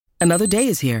Another day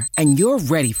is here, and you're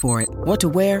ready for it. What to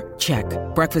wear? Check.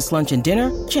 Breakfast, lunch, and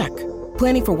dinner? Check.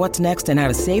 Planning for what's next and how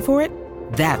to save for it?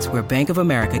 That's where Bank of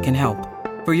America can help.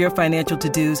 For your financial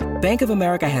to-dos, Bank of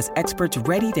America has experts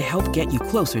ready to help get you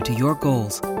closer to your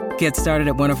goals. Get started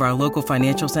at one of our local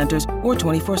financial centers or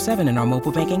 24/7 in our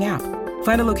mobile banking app.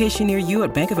 Find a location near you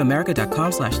at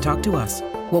bankofamerica.com/talktous.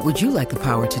 What would you like the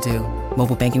power to do?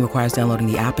 Mobile banking requires downloading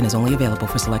the app and is only available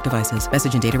for select devices.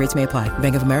 Message and data rates may apply.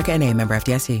 Bank of America N.A., member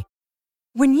FDIC.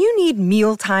 When you need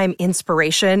mealtime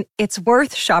inspiration, it's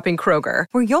worth shopping Kroger,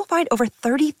 where you'll find over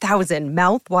 30,000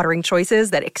 mouth-watering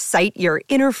choices that excite your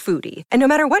inner foodie. And no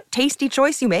matter what tasty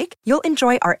choice you make, you'll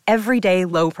enjoy our everyday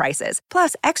low prices,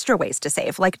 plus extra ways to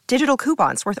save, like digital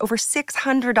coupons worth over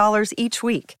 $600 each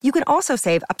week. You can also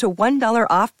save up to $1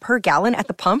 off per gallon at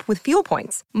the pump with fuel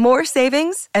points. More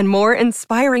savings and more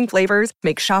inspiring flavors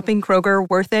make shopping Kroger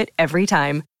worth it every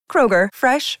time. Kroger,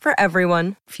 fresh for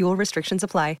everyone. Fuel restrictions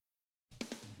apply.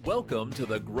 Welcome to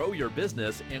the Grow Your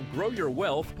Business and Grow Your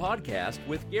Wealth podcast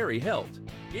with Gary Helt.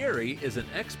 Gary is an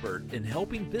expert in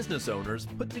helping business owners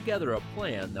put together a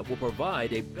plan that will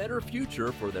provide a better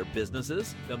future for their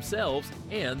businesses, themselves,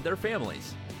 and their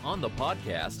families. On the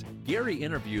podcast, Gary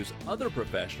interviews other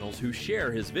professionals who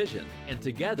share his vision, and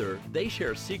together they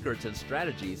share secrets and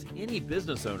strategies any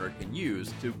business owner can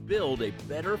use to build a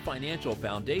better financial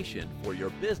foundation for your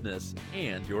business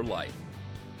and your life.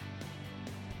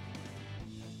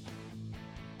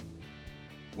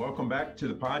 Welcome back to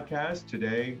the podcast.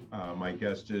 Today, my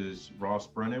guest is Ross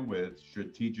Brennan with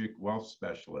Strategic Wealth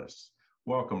Specialists.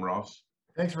 Welcome, Ross.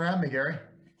 Thanks for having me, Gary.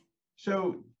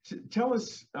 So tell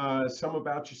us some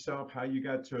about yourself, how you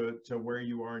got to where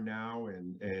you are now,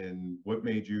 and what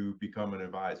made you become an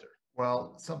advisor.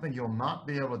 Well, something you'll not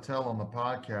be able to tell on the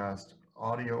podcast,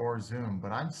 audio or Zoom,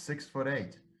 but I'm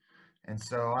 6'8", and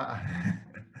so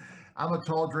I'm a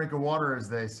tall drink of water, as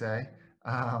they say.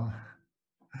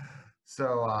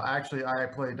 Actually, I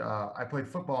played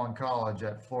football in college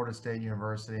at Florida State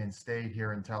University and stayed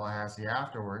here in Tallahassee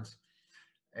afterwards.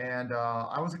 And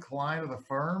I was a client of the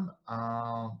firm.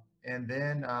 And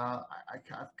then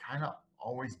I've kind of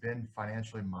always been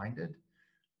financially minded.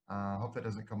 Hope that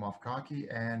doesn't come off cocky.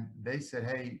 And they said,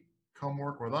 hey, come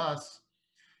work with us.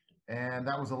 And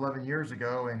that was 11 years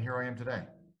ago. And here I am today.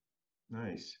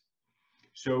 Nice.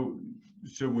 So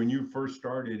when you first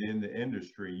started in the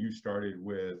industry, you started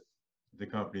with the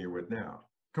company you're with now.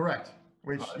 Correct.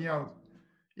 Which, yeah.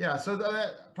 So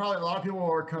that probably a lot of people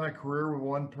are kind of career with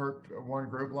one group. A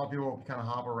lot of people kind of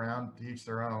hop around to each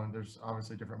their own. There's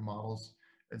obviously different models.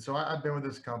 And so I've been with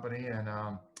this company, and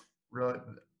really,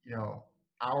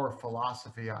 our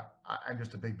philosophy, I'm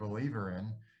just a big believer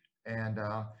in.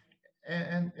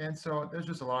 And so there's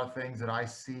just a lot of things that I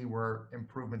see where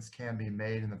improvements can be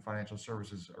made in the financial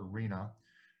services arena.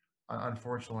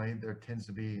 Unfortunately, there tends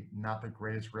to be not the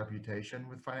greatest reputation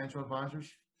with financial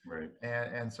advisors. Right.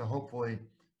 And so hopefully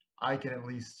I can, at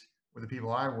least with the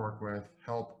people I work with,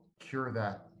 help cure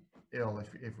that ill,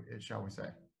 if shall we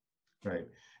say. Right.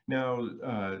 Now,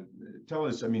 tell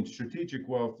us, Strategic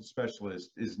Wealth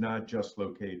Specialist is not just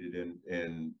located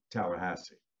in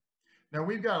Tallahassee. Now,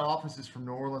 we've got offices from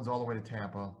New Orleans all the way to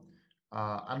Tampa.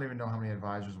 I don't even know how many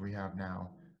advisors we have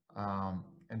now.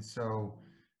 And so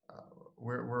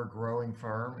we're a growing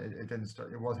firm. It didn't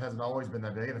start. Hasn't always been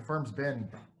that big. The firm's been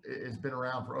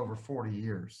around for over 40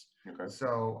 years. Okay.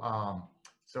 So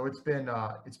it's been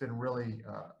really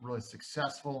really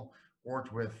successful.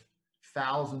 Worked with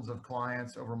thousands of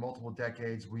clients over multiple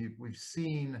decades. We've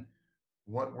seen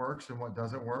what works and what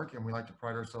doesn't work, and we like to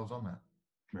pride ourselves on that.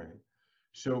 Right.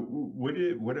 So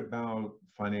what about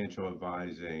financial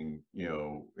advising,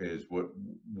 is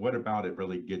what about it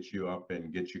really gets you up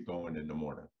and gets you going in the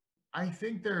morning? I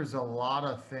think there's a lot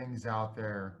of things out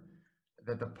there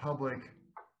that the public,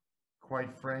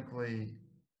 quite frankly,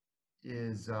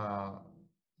 is, dare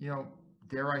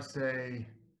I say,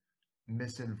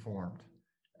 misinformed.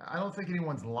 I don't think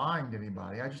anyone's lying to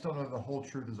anybody. I just don't know if the whole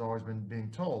truth has always been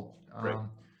being told. Right.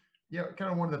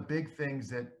 Kind of one of the big things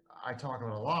that I talk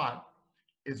about a lot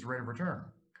is rate of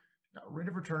return. Now, rate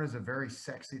of return is a very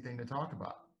sexy thing to talk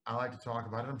about. I like to talk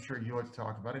about it. I'm sure you like to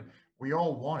talk about it. We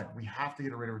all want it. We have to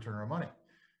get a rate of return on our money.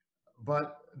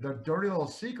 But the dirty little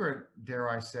secret, dare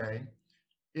I say,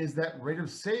 is that rate of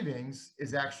savings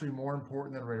is actually more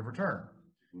important than rate of return.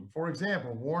 Mm-hmm. For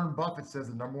example, Warren Buffett says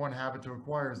the number one habit to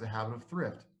acquire is the habit of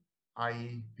thrift,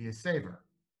 i.e. be a saver.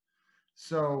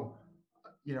 So,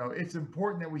 it's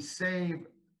important that we save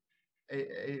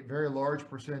a very large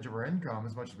percentage of our income,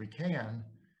 as much as we can,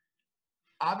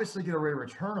 obviously get a rate of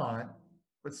return on it,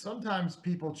 but sometimes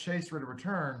people chase rate of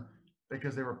return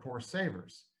because they were poor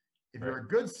savers. If you're a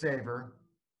good saver,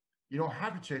 You don't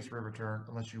have to chase rate of return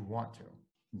unless you want to.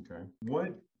 Okay.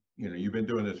 What, you've been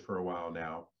doing this for a while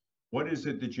now. What is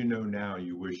it that you know now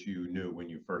you wish you knew when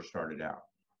you first started out?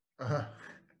 Uh,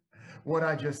 what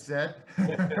I just said.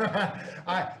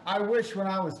 I wish when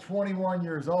I was 21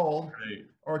 years old Right.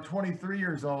 or 23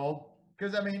 years old,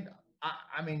 because I made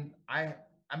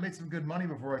some good money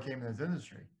before I came in this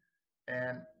industry,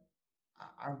 and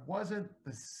I wasn't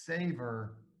the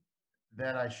saver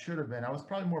that I should have been. I was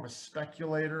probably more of a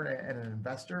speculator and an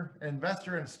investor and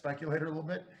a speculator a little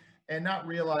bit, and not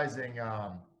realizing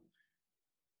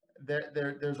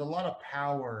there's a lot of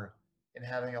power in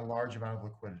having a large amount of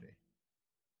liquidity.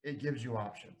 It gives you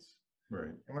options.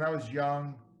 Right. And when I was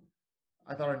young,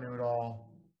 I thought I knew it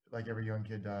all, like every young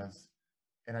kid does,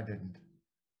 and I didn't.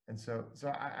 And so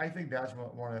I think that's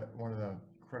one of the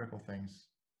critical things.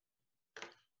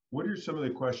 What are some of the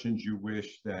questions you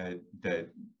wish that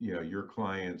your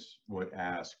clients would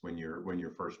ask when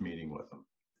you're first meeting with them?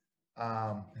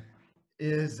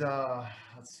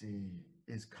 Let's see,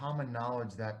 is common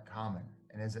knowledge that common,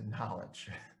 and is it knowledge?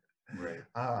 Right.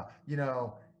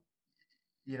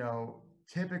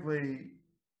 Typically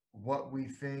what we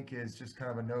think is just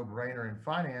kind of a no-brainer in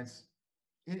finance,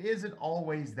 it isn't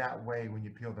always that way when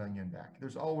you peel the onion back.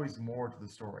 There's always more to the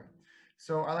story.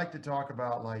 So I like to talk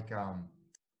about the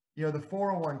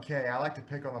 401k. I like to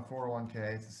pick on the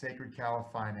 401k. It's the sacred cow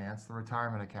of finance, the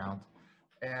retirement account.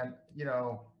 And,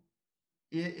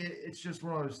 it's just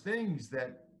one of those things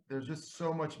that there's just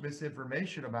so much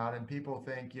misinformation about, and people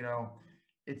think,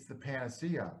 it's the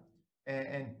panacea.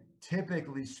 And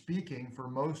typically speaking, for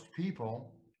most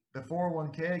people, the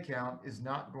 401k account is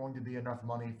not going to be enough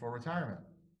money for retirement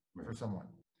for someone.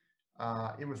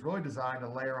 It was really designed to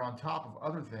layer on top of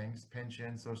other things,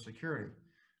 pension, Social Security.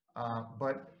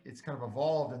 But it's kind of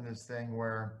evolved in this thing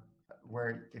where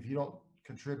if you don't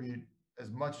contribute as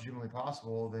much as humanly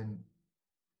possible, then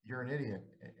you're an idiot.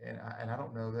 And I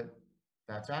don't know that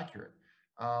that's accurate.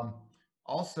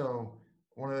 Also,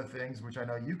 one of the things which I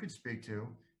know you could speak to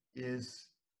is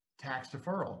tax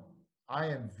deferral. I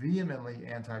am vehemently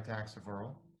anti-tax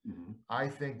deferral. Mm-hmm. I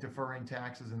think deferring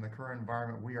taxes in the current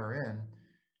environment we are in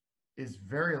is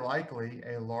very likely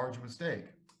a large mistake.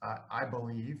 I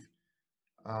believe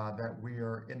that we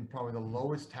are in probably the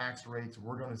lowest tax rates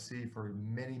we're going to see for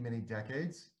many, many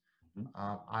decades.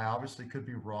 Mm-hmm. I obviously could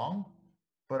be wrong,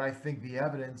 but I think the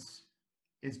evidence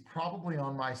is probably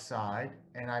on my side,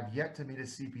 and I've yet to meet a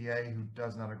CPA who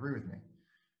does not agree with me.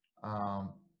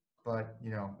 But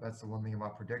that's the one thing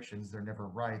about predictions. They're never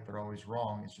right. They're always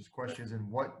wrong. It's just questions in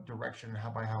what direction and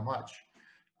by how much.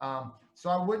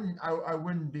 So I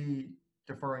wouldn't be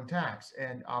deferring tax.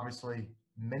 And obviously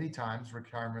many times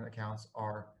retirement accounts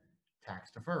are tax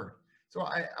deferred. So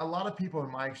a lot of people in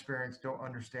my experience don't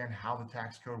understand how the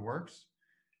tax code works.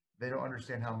 They don't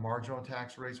understand how marginal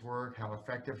tax rates work, how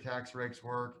effective tax rates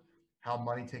work, how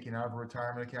money taken out of a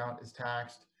retirement account is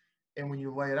taxed. And when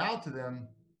you lay it out to them,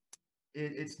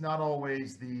 it's not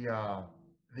always the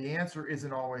answer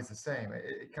isn't always the same.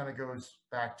 It kind of goes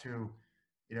back to,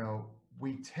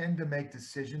 we tend to make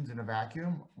decisions in a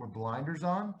vacuum with blinders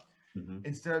on. Mm-hmm.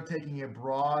 Instead of taking a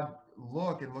broad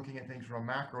look and looking at things from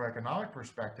a macroeconomic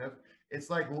perspective. It's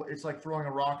like throwing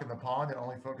a rock in the pond and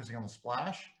only focusing on the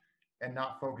splash and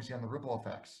not focusing on the ripple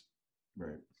effects.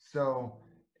 Right. So,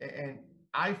 and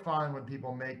I find when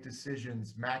people make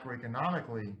decisions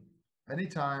macroeconomically, many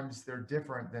times they're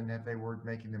different than if they were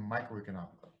making them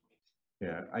microeconomically.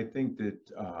 Yeah, I think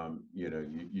that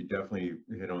you definitely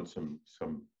hit on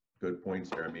some good points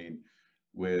there. I mean,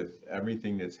 with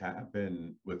everything that's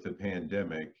happened with the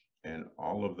pandemic and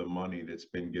all of the money that's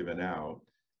been given out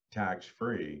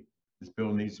tax-free, this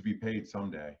bill needs to be paid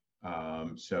someday.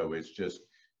 So it's just,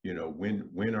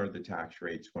 when are the tax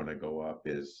rates going to go up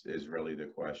is really the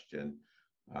question.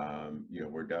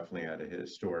 We're definitely at a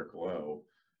historic low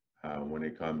when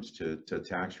it comes to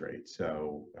tax rates.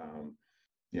 So,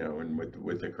 and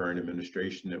with the current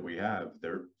administration that we have,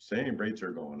 they're saying rates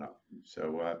are going up.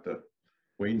 So we'll have to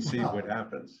wait and see what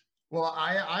happens. Well,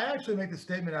 I actually make the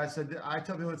statement. I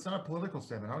tell people it's not a political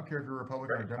statement. I don't care if you're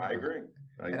Republican or Democrat. I agree.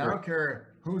 And I don't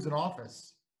care who's in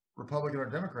office, Republican or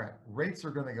Democrat. Rates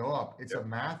are going to go up. It's a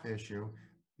math issue.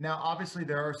 Now, obviously,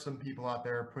 there are some people out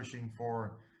there pushing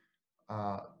for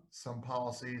some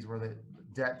policies where the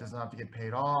debt does not have to get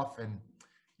paid off. And,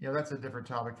 that's a different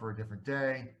topic for a different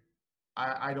day.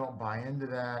 I don't buy into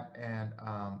that. And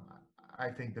I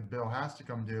think the bill has to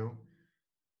come due.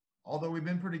 Although we've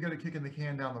been pretty good at kicking the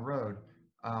can down the road,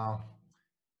 I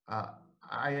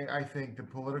think the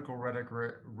political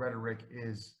rhetoric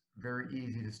is very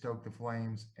easy to stoke the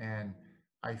flames, and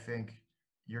I think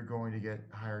you're going to get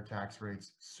higher tax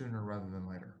rates sooner rather than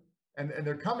later. and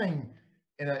they're coming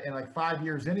in like 5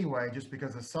 years anyway, just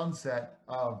because the sunset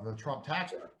of the Trump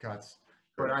tax cuts.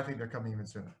 But I think they're coming even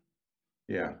sooner.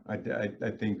 Yeah,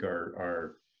 I think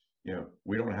our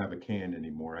we don't have a can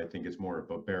anymore. I think it's more of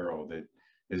a barrel that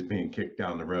is being kicked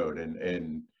down the road,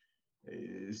 and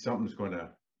something's going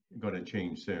to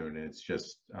change soon. And it's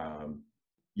just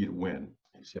you win.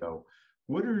 So,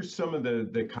 what are some of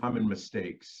the common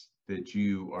mistakes that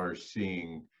you are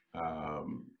seeing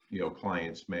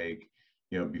clients make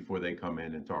before they come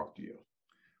in and talk to you?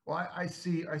 Well, I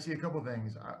see a couple of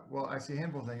things. I see a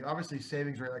handful of things. Obviously,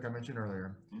 savings rate, like I mentioned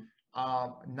earlier,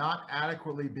 not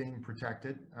adequately being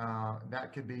protected.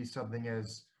 That could be something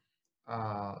as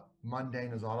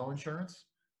mundane as auto insurance,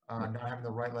 not having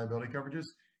the right liability coverages.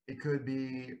 It could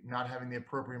be not having the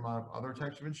appropriate amount of other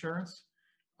types of insurance.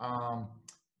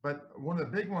 But one of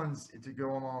the big ones to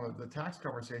go along with the tax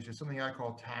conversation is something I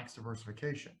call tax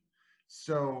diversification.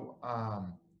 So,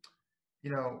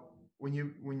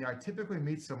 when I typically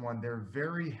meet someone, they're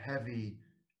very heavy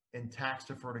in tax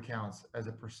deferred accounts as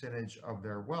a percentage of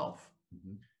their wealth,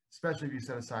 especially if you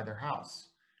set aside their house.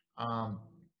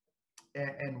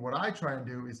 And what I try and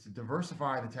do is to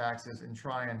diversify the taxes and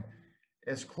try and,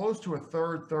 as close to a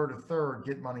third,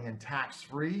 get money in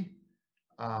tax-free,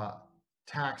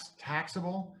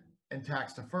 taxable, and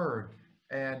tax deferred.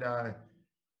 And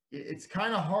it's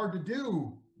kind of hard to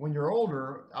do when you're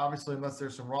older, obviously, unless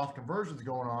there's some Roth conversions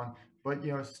going on. But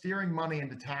steering money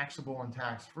into taxable and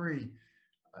tax-free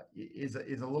is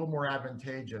a little more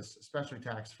advantageous, especially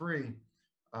tax-free,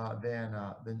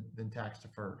 than tax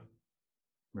deferred.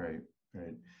 Right.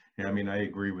 Yeah, I mean, I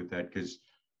agree with that, because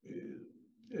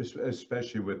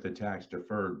especially with the tax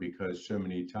deferred, because so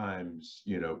many times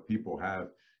people have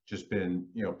just been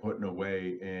putting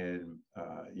away in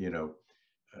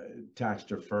tax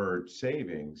deferred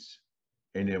savings,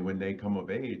 and then when they come of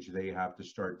age, they have to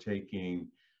start taking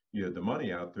the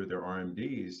money out through their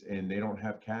RMDs, and they don't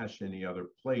have cash any other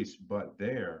place but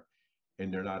there,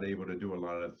 and they're not able to do a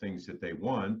lot of the things that they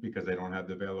want because they don't have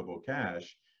the available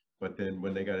cash. But then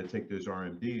when they got to take those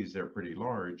RMDs, they're pretty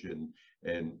large, and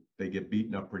they get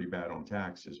beaten up pretty bad on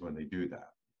taxes when they do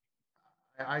that.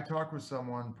 I talked with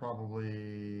someone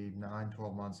probably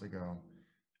 9-12 months ago.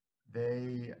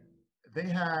 They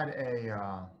had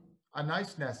a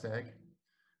nice nest egg,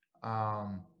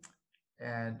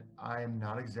 and I am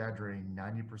not exaggerating.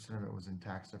 90% of it was in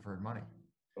tax deferred money.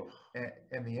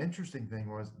 And the interesting thing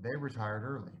was they retired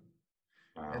early.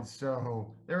 Wow. And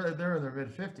so they're in their mid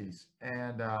 50s,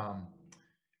 and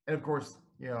of course,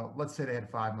 let's say they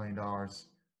had $5 million.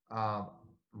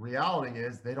 Reality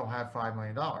is they don't have $5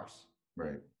 million.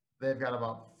 Right. They've got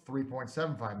about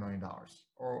 $3.75 million,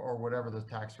 or whatever the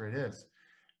tax rate is.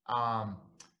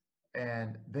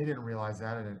 And they didn't realize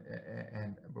that,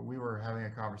 but we were having a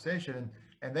conversation,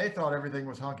 and they thought everything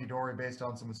was hunky-dory based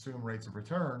on some assumed rates of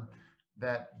return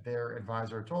that their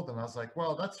advisor told them. I was like,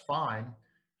 well, that's fine.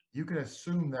 You can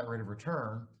assume that rate of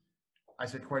return. I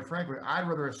said, quite frankly, I'd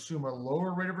rather assume a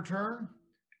lower rate of return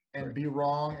and be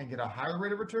wrong and get a higher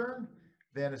rate of return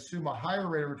than assume a higher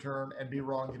rate of return and be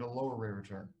wrong and get a lower rate of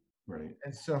return. Right.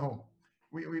 And so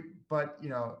but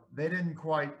they didn't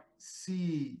quite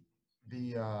see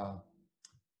the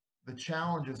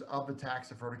challenges of the tax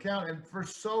deferred account. And for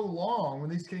so long, when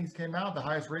these things came out, the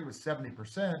highest rate was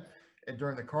 70%. And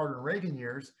during the Carter and Reagan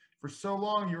years, for so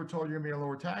long, you were told you're going to be in a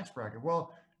lower tax bracket.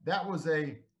 Well, that was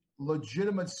a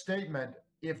legitimate statement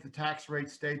if the tax rate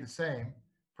stayed the same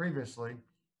previously,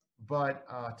 but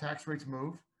tax rates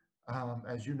move,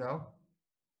 as you know.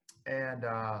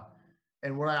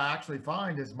 And what I actually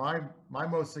find is my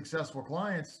most successful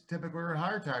clients typically are in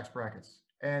higher tax brackets.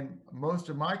 And most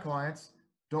of my clients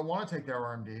don't want to take their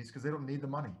RMDs because they don't need the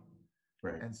money.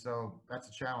 Right. And so that's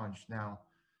a challenge. Now,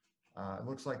 it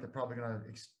looks like they're probably going to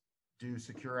do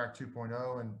Secure Act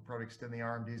 2.0 and probably extend the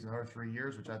RMDs another 3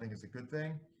 years, which I think is a good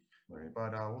thing. Right.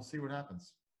 But we'll see what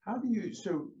happens.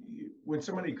 When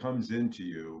somebody comes into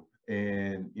you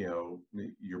and,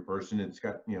 your person that's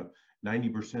got,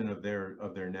 90% of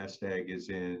their nest egg is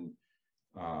in,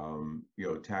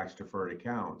 tax deferred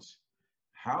accounts,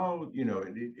 how,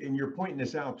 and you're pointing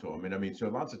this out to them. And I mean, so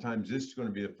lots of times this is going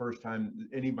to be the first time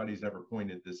anybody's ever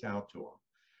pointed this out to them.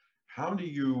 How do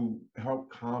you help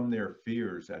calm their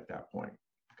fears at that point?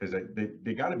 Because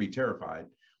they got to be terrified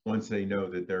once they know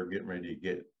that they're getting ready to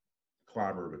get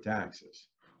clobbered with taxes.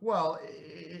 Well,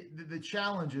 the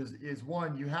challenge is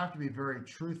one, you have to be very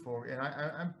truthful. And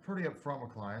I'm pretty upfront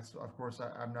with clients. Of course,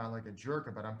 I'm not like a jerk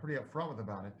about it. I'm pretty upfront with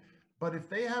about it. But if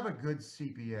they have a good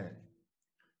CPA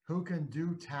who can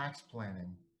do tax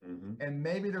planning, and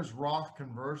maybe there's Roth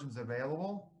conversions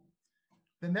available,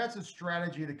 then that's a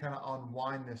strategy to kind of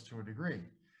unwind this to a degree.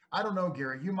 I don't know,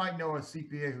 Gary, you might know a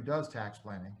CPA who does tax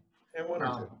planning. And one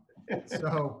or two.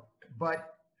 So,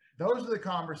 but those are the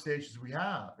conversations we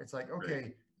have. It's like,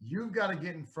 okay, you've got to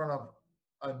get in front of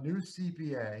a new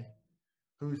CPA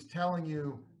who's telling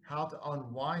you how to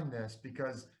unwind this,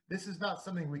 because this is not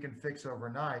something we can fix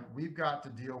overnight. We've got to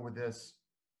deal with this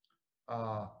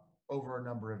over a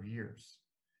number of years.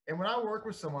 And when I work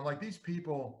with someone like these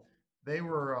people, they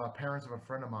were parents of a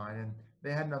friend of mine, and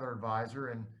they had another advisor,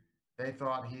 and they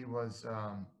thought he was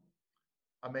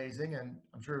amazing, and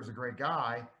I'm sure he was a great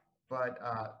guy, but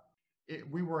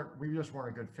we just weren't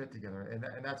a good fit together,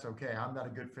 and that's okay. I'm not a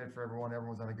good fit for everyone.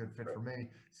 Everyone's not a good fit for me,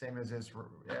 same as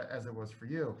it was for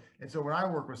you. And so when I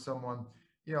work with someone,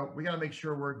 you know, we got to make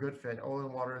sure we're a good fit. Oil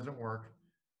and water doesn't work,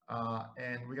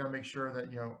 and we got to make sure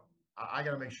that, you know, I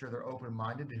got to make sure they're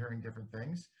open-minded to hearing different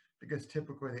things, because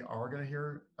typically they are going to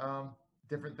hear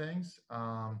different things.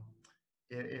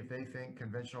 If they think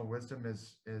conventional wisdom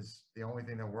is the only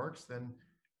thing that works, then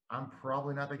I'm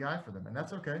probably not the guy for them, and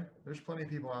that's okay. There's plenty of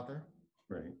people out there.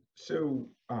 Right. So,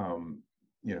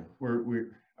 you know,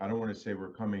 we're I don't want to say we're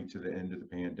coming to the end of the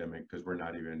pandemic, because we're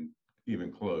not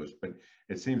even close, but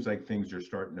it seems like things are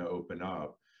starting to open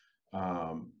up.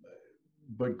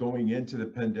 But going into the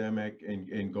pandemic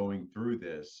and going through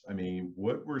this, I mean,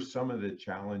 what were some of the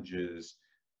challenges,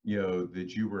 you know,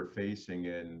 that you were facing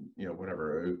in, you know,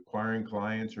 whatever, acquiring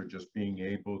clients, or just being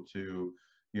able to,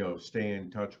 you know, stay in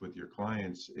touch with your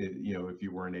clients, you know, if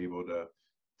you weren't able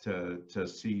to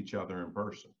see each other in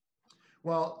person?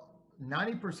 Well,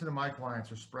 90% of my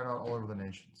clients are spread out all over the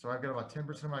nation. So I've got about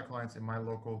 10% of my clients in my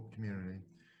local community.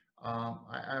 I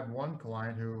have one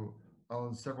client who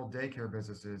owns several daycare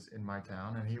businesses in my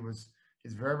town, and he's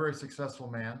a very, very successful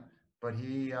man, but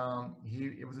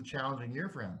it was a challenging year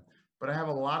for him. But I have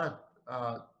a lot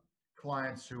of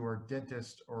clients who are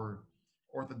dentists or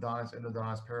orthodontists,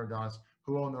 endodontists, periodontists,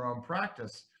 who own their own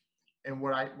practice. And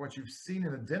what you've seen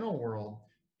in the dental world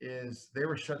is they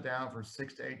were shut down for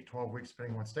 6 to 8 to 12 weeks,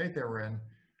 depending on what state they were in.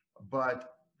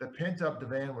 But the pent-up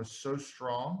demand was so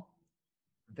strong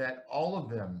that all of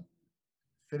them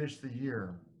finished the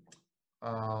year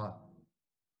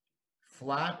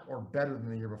flat or better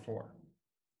than the year before.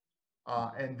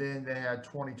 And then they had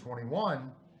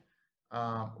 2021,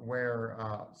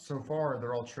 where so far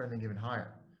they're all trending even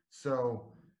higher.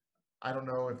 So I don't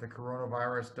know if the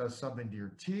coronavirus does something to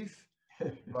your teeth,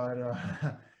 but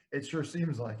it sure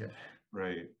seems like it.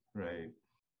 Right.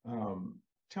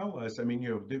 Tell us, I mean, you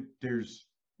know, there's,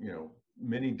 you know,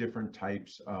 many different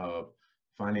types of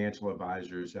financial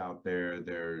advisors out there.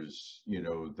 There's, you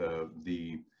know,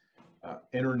 the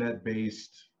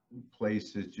internet-based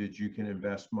places that you can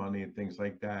invest money and things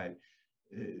like that.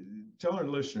 Tell our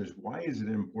listeners, why is it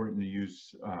important to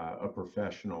use a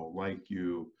professional like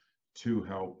you to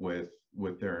help with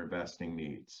their investing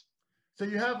needs? So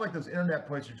you have like those internet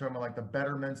places you're talking about, like the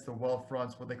Betterments, the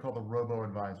Wealthfronts, what they call the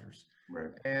robo-advisors.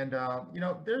 Right. And, you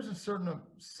know, there's a certain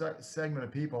segment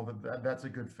of people that's a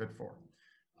good fit for.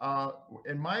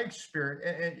 In my experience,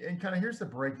 and kind of here's the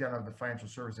breakdown of the financial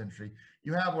service industry.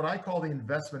 You have what I call the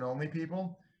investment only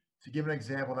people. To give an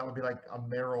example, that would be like a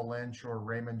Merrill Lynch or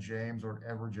Raymond James or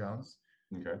Edward Jones.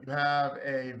 Okay. You have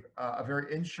a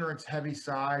very insurance heavy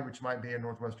side, which might be a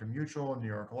Northwestern Mutual, New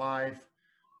York Life,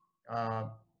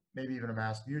 maybe even a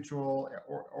Mass Mutual,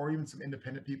 or even some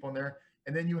independent people in there.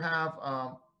 And then you have,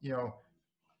 you know,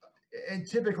 and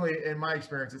typically in my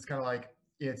experience, it's kind of like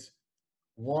it's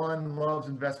one loves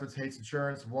investments, hates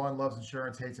insurance. One loves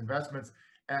insurance, hates investments.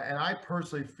 And I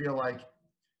personally feel like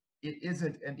it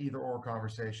isn't an either or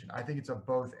conversation. I think it's a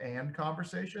both and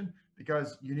conversation,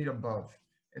 because you need them both.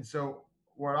 And so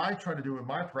what I try to do in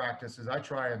my practice is I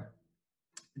try and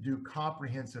do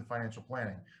comprehensive financial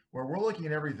planning, where we're looking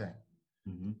at everything.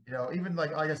 Mm-hmm. You know, even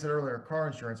like I said earlier, car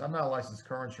insurance. I'm not a licensed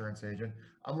car insurance agent.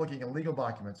 I'm looking at legal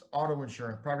documents, auto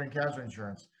insurance, property and casualty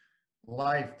insurance,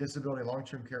 life, disability,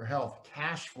 long-term care, health,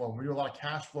 cash flow. We do a lot of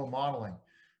cash flow modeling,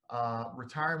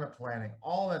 retirement planning,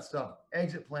 all that stuff,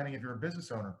 exit planning if you're a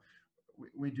business owner.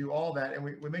 We do all that, and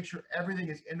we make sure everything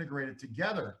is integrated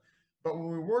together. But when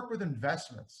we work with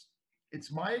investments,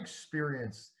 it's my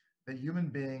experience that human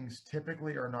beings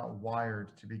typically are not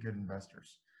wired to be good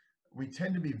investors. We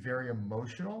tend to be very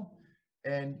emotional,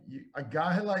 and a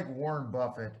guy like Warren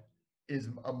Buffett is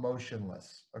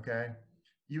emotionless, okay?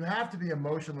 You have to be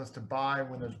emotionless to buy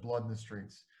when there's blood in the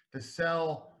streets, to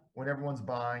sell when everyone's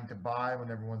buying, to buy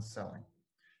when everyone's selling.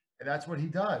 And that's what he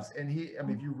does. And I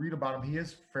mean, if you read about him, he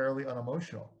is fairly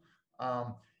unemotional.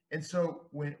 And so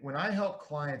when I help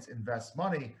clients invest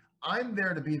money, I'm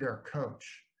there to be their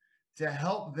coach, to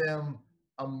help them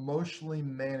emotionally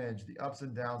manage the ups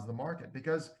and downs of the market,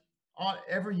 because on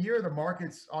every year the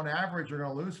markets on average are going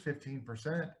to lose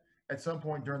 15% at some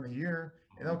point during the year,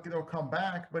 and they'll come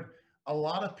back. But a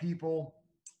lot of people,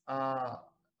 uh,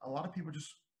 a lot of people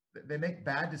just they make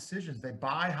bad decisions. They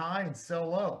buy high and sell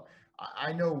low.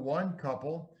 I know one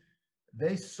couple,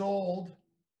 they sold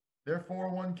their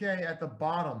 401k at the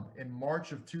bottom in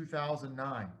March of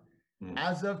 2009.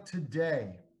 As of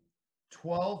today,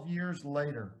 12 years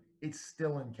later, it's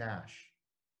still in cash.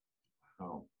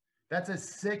 Oh, That's a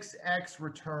 6x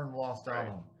return lost out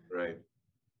on. right.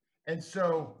 And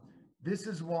so this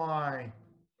is why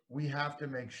we have to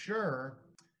make sure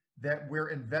that we're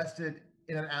invested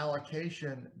in an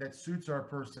allocation that suits our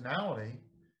personality.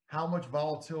 How much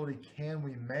volatility can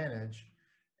we manage?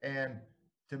 And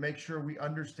to make sure we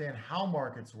understand how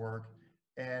markets work,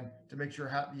 and to make sure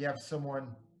you have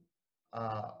someone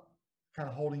kind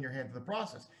of holding your hand through the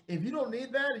process. If you don't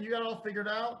need that and you got it all figured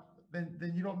out,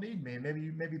 then you don't need me.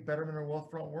 Maybe Betterment or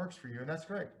Wealthfront works for you, and that's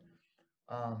great.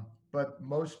 But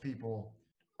most people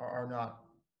are not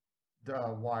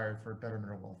wired for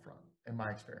Betterment or Wealthfront, in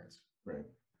my experience. Right.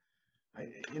 I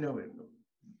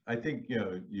think,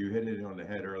 you hit it on the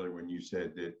head earlier when you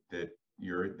said that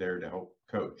you're there to help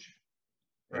coach.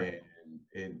 Right.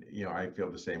 And I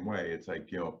feel the same way. It's like,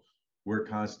 we're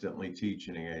constantly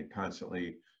teaching and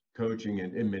constantly coaching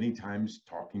and many times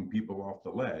talking people off the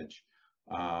ledge,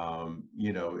 and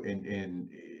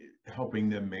helping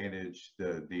them manage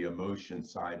the emotion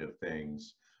side of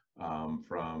things,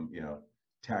 from,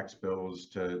 tax bills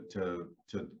to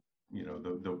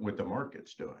what the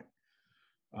market's doing.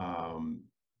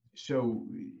 So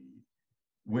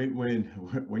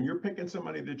when you're picking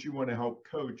somebody that you want to help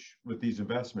coach with these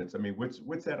investments, I mean,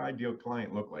 what's that ideal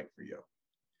client look like for you?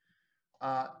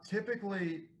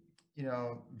 Typically,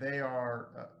 they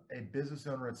are a business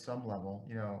owner at some level,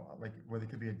 like where they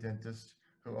could be a dentist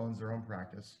who owns their own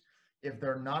practice. If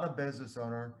they're not a business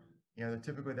owner,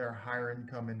 they're a higher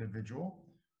income individual.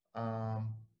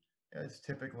 It's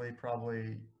typically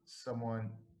probably someone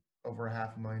over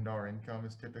 $500,000 income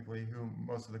is typically who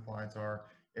most of the clients are,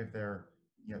 if they're,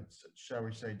 shall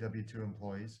we say, W-2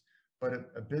 employees.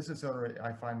 But a business owner,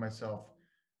 I find myself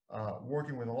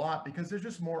working with a lot, because there's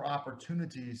just more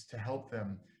opportunities to help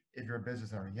them. If you're a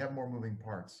business owner, you have more moving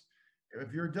parts.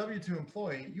 If you're a W-2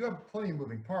 employee, you have plenty of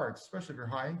moving parts, especially if you're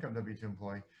a high income W-2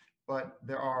 employee, but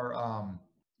there are,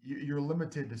 you're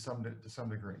limited to some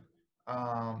degree.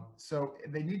 So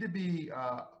they need to be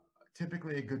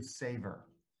typically a good saver.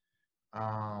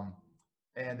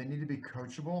 And they need to be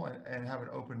coachable and have an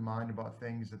open mind about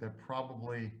things that they've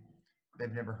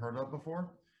never heard of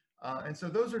before. And so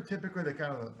those are typically the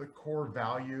kind of the core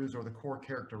values or the core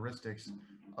characteristics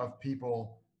of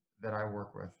people that I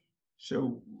work with.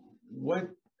 So what,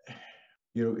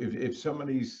 if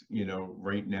somebody's,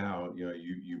 right now,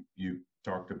 you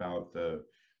talked about the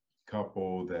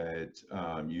couple that,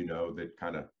 that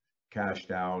kind of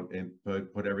cashed out and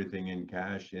put everything in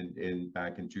cash in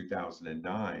back in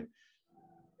 2009.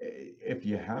 If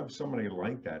you have somebody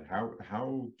like that,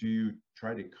 how do you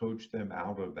try to coach them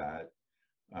out of that?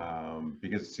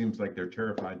 Because it seems like they're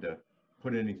terrified to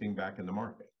put anything back in the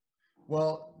market.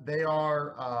 Well, they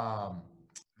are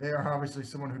obviously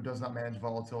someone who does not manage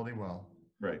volatility well.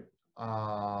 Right.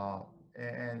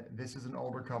 And this is an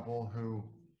older couple who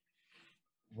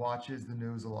watches the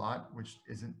news a lot, which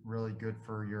isn't really good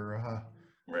for your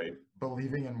right.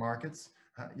 believing in markets.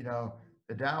 The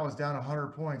Dow is down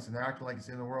 100 points and they're acting like it's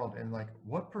in the world. And like,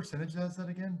 what percentage is that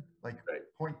again? Like right.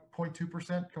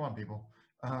 0.2%? Come on, people.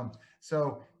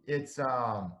 So it's,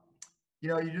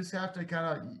 you just have to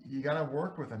you got to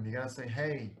work with them. You got to say,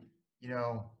 hey,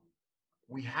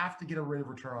 we have to get a rate of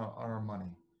return on our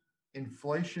money.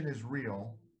 Inflation is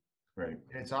real. Right.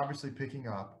 And it's obviously picking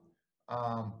up.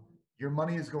 Your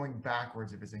money is going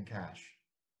backwards if it's in cash.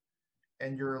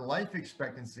 And your life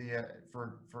expectancy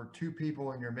for two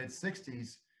people in your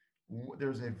mid-60s,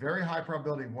 there's a very high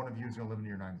probability one of you is going to live in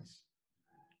your 90s.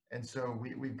 And so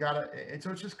we've got to, and so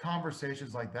it's just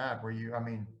conversations like that where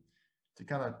to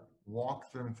kind of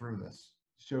walk them through this.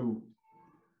 So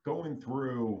going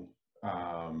through,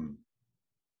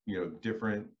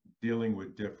 dealing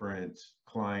with different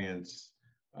clients,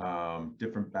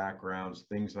 different backgrounds,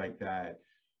 things like that.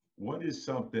 What is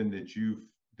something that you've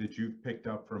picked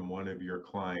up from one of your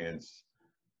clients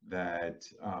that,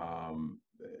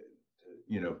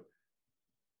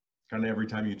 kind of every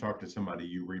time you talk to somebody,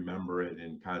 you remember it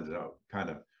and kind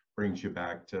of brings you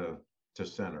back to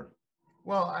center?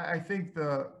 Well, I think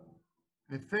the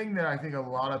thing that I think a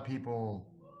lot of people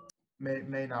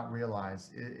may not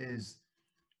realize is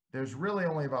There's really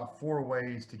only about 4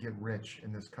 ways to get rich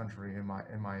in this country, in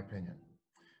my opinion.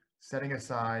 Setting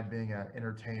aside being an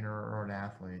entertainer or an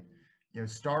athlete,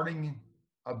 starting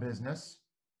a business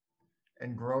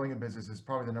and growing a business is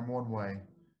probably the number one way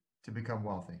to become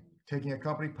wealthy. Taking a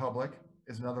company public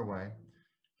is another way.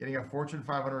 Getting a Fortune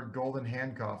 500 golden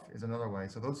handcuff is another way.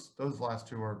 So those last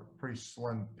two are pretty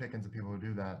slim pickings of people who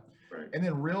do that. Right. And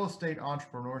then real estate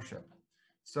entrepreneurship.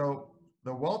 So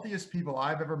the wealthiest people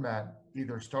I've ever met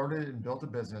either started and built a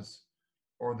business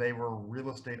or they were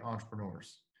real estate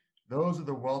entrepreneurs. Those are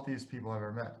the wealthiest people I've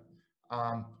ever met.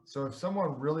 So if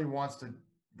someone really wants to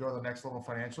go to the next level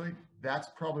financially, that's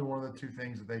probably one of the two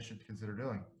things that they should consider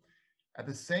doing. At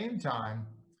the same time,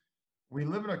 we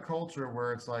live in a culture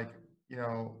where it's like,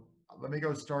 let me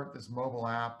go start this mobile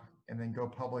app and then go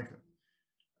public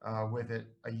with it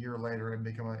a year later and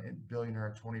become a billionaire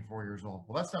at 24 years old.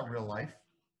 Well, that's not real life.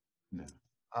 No.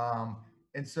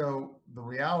 And so the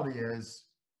reality is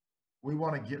we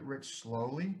want to get rich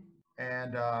slowly.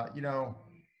 And,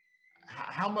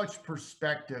 how much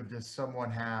perspective does someone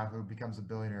have who becomes a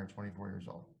billionaire at 24 years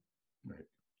old? Right.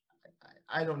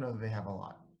 I don't know that they have a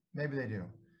lot. Maybe they do.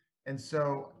 And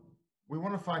so we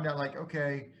want to find out, like,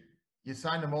 okay, you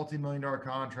signed a multi-million-dollar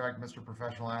contract, Mr.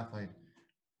 Professional Athlete.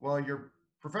 Well, your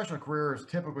professional career is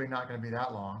typically not going to be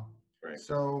that long. Right.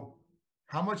 So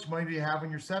how much money do you have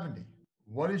when you're 70?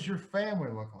 What does your family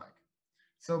look like?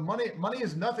 So money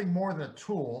is nothing more than a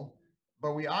tool,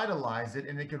 but we idolize it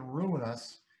and it can ruin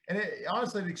us. And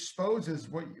honestly, it exposes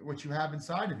what you have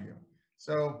inside of you.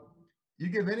 So you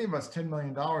give any of us $10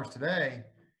 million today,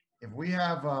 if we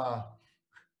have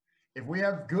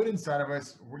good inside of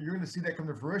us, you're going to see that come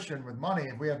to fruition with money.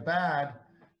 If we have bad,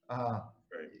 Right.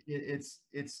 it's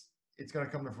going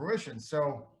to come to fruition.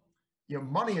 So,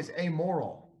 money is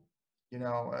amoral.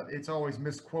 It's always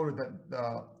misquoted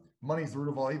that money is the root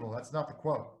of all evil. That's not the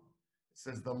quote. It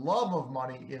says the love of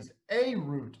money is a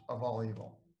root of all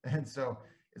evil. And so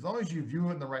as long as you view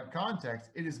it in the right context,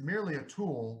 it is merely a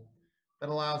tool that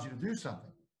allows you to do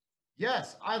something.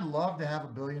 Yes, I'd love to have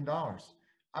 $1 billion.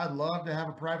 I'd love to have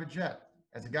a private jet.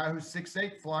 As a guy who's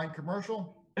 6'8", flying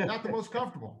commercial, not the most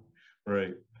comfortable.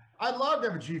 Right. I'd love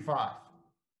to have a G5, $50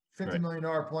 Right.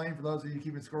 million plane for those of you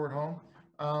keeping score at home.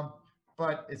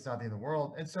 But it's not the end of the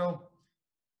world. And so,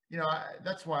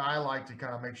 that's why I like to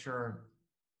kind of make sure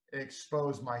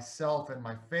expose myself and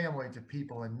my family to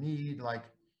people in need. Like,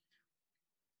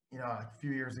 a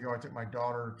few years ago, I took my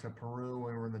daughter to Peru.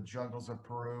 We were in the jungles of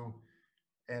Peru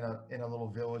in a little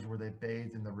village where they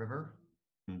bathed in the river.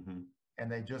 Mm-hmm.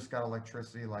 And they just got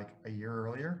electricity like a year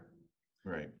earlier.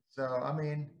 Right. So, I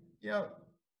mean, that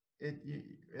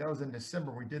was in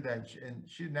December. We did that, and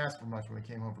she didn't ask for much when we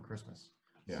came home for Christmas.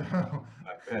 Yeah.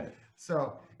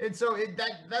 So, that's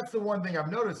the one thing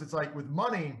I've noticed. It's like with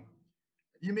money,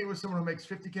 you meet with someone who makes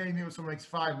 50K, you meet with someone who makes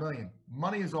 5 million.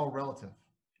 Money is all relative.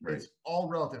 Right. It's all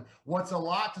relative. What's a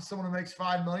lot to someone who makes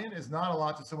 5 million is not a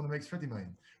lot to someone who makes 50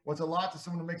 million. What's a lot to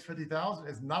someone who makes 50,000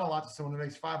 is not a lot to someone who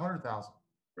makes 500,000.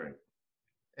 Right.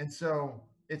 And so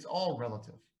it's all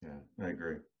relative. Yeah, I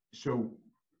agree. So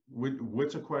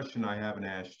what's a question I haven't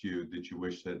asked you that you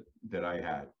wish that I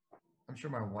had? I'm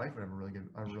sure my wife would have a really good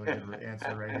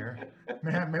answer right here.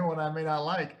 Maybe one I may not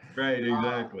like. Right,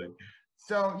 exactly.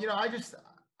 So, this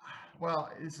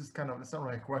is it's not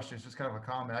really a question. It's just kind of a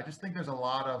comment. I just think there's a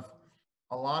lot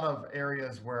of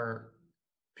areas where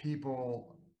I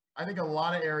think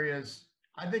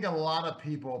a lot of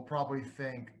people probably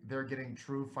think they're getting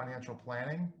true financial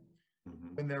planning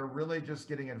Mm-hmm. when they're really just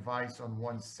getting advice on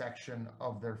one section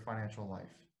of their financial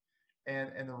life.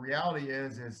 And the reality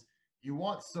is you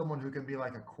want someone who can be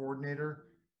like a coordinator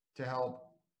to help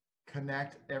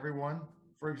connect everyone.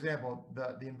 For example,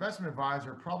 the investment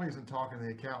advisor probably isn't talking to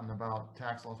the accountant about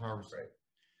tax loss harvesting.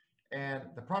 Right. And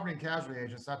the property and casualty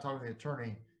agent's not talking to the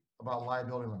attorney about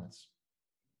liability limits.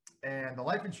 And the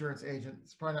life insurance agent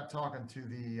is probably not talking to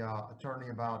the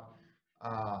attorney about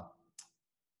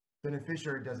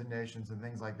beneficiary designations and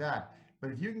things like that. But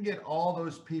if you can get all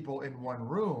those people in one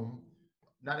room,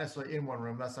 not necessarily in one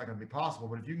room, that's not going to be possible,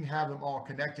 but if you can have them all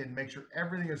connected and make sure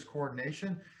everything is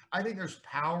coordination, I think there's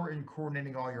power in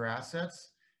coordinating all your assets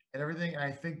and everything. And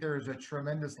I think there is a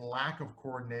tremendous lack of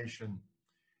coordination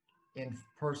in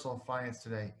personal finance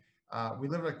today. We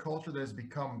live in a culture that has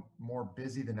become more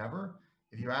busy than ever.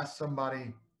 If you ask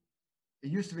somebody,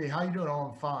 it used to be, how you doing?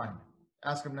 Oh, I'm fine.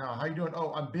 Ask them now, how you doing?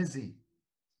 Oh, I'm busy.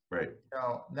 Right.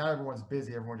 Now everyone's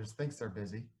busy. Everyone just thinks they're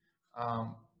busy.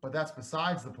 But that's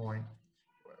besides the point.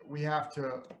 We have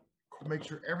to make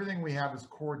sure everything we have is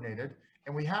coordinated,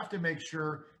 and we have to make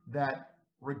sure that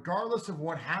regardless of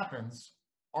what happens,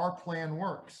 our plan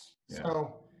works. Yeah.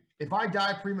 So if I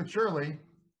die prematurely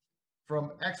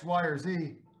from X, Y, or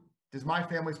Z, does my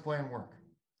family's plan work?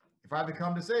 If I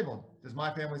become disabled, does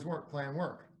my family's plan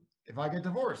work? If I get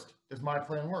divorced, does my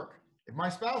plan work? If my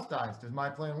spouse dies, does my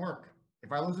plan work?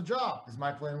 If I lose a job, does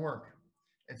my plan work?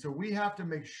 And so we have to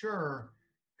make sure,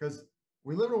 because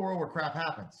we live in a world where crap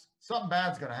happens. Something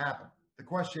bad's going to happen. The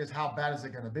question is, how bad is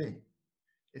it going to be?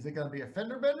 Is it going to be a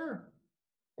fender bender,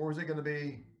 or is it going to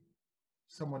be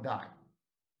someone died?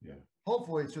 Yeah.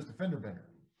 Hopefully it's just a fender bender,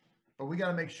 but we got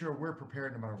to make sure we're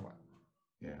prepared no matter what.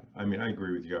 Yeah. I mean, I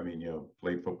agree with you. I mean,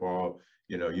 play football,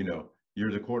 you're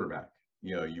the quarterback.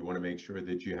 You want to make sure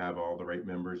that you have all the right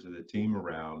members of the team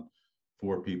around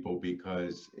for people,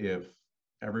 because if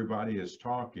everybody is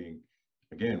talking,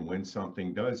 again, when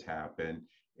something does happen,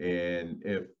 and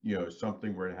if,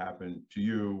 something were to happen to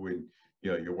you and,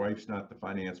 your wife's not the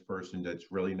finance person,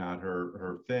 that's really not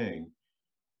her thing.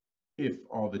 If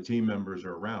all the team members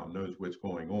are around, knows what's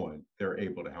going on, they're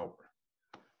able to help her.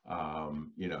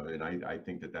 And I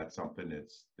think that that's something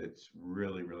that's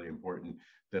really, really important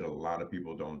that a lot of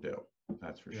people don't do.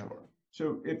 That's for sure.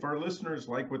 So if our listeners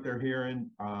like what they're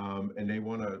hearing, and they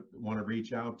want to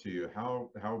reach out to you, how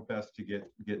best to get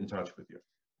in touch with you?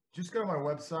 Just go to my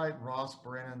website,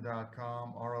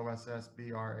 rossbrannon.com,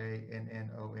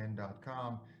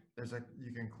 ROSSBRANNON.com.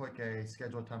 You can click a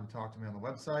schedule time to talk to me on the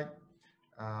website.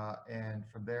 And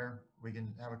from there, we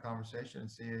can have a conversation and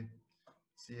see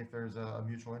if there's a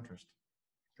mutual interest.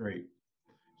 Great.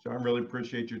 So I really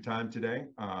appreciate your time today.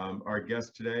 Our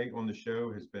guest today on the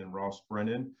show has been Ross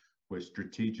Brennan with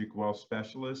Strategic Wealth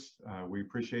Specialists. We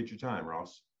appreciate your time,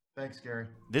 Ross. Thanks, Gary.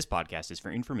 This podcast is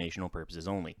for informational purposes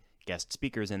only. Guest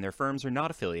speakers and their firms are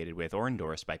not affiliated with or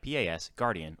endorsed by PAS,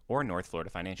 Guardian, or North Florida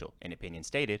Financial, and opinions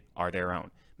stated are their own.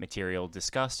 Material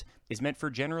discussed is meant for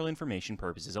general information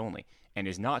purposes only and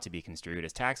is not to be construed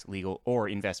as tax, legal, or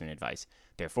investment advice.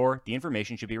 Therefore, the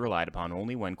information should be relied upon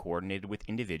only when coordinated with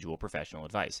individual professional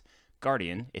advice.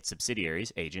 Guardian, its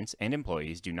subsidiaries, agents, and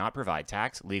employees do not provide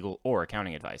tax, legal, or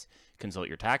accounting advice. Consult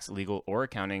your tax, legal, or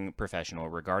accounting professional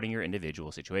regarding your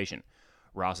individual situation.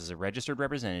 Ross is a registered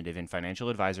representative and financial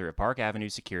advisor at Park Avenue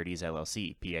Securities,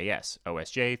 LLC, PAS,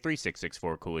 OSJ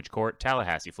 3664 Coolidge Court,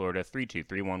 Tallahassee, Florida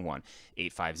 32311,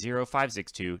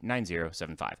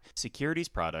 850-562-9075. Securities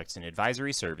products and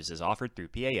advisory services offered through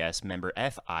PAS, member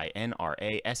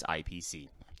FINRA SIPC.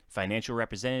 Financial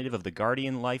representative of the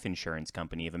Guardian Life Insurance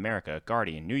Company of America,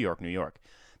 Guardian, New York, New York.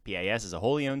 PAS is a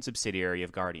wholly owned subsidiary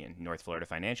of Guardian. North Florida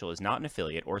Financial is not an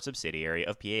affiliate or subsidiary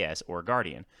of PAS or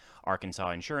Guardian.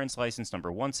 Arkansas Insurance License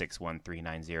Number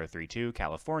 161390032,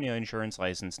 California Insurance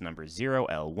License Number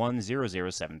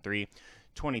 0L10073,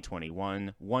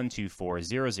 2021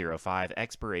 124005,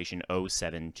 expiration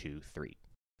 0723.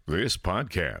 This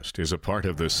podcast is a part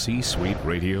of the C-Suite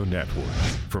Radio Network.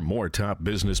 For more top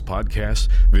business podcasts,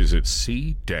 visit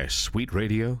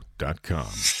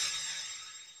c-suiteradio.com.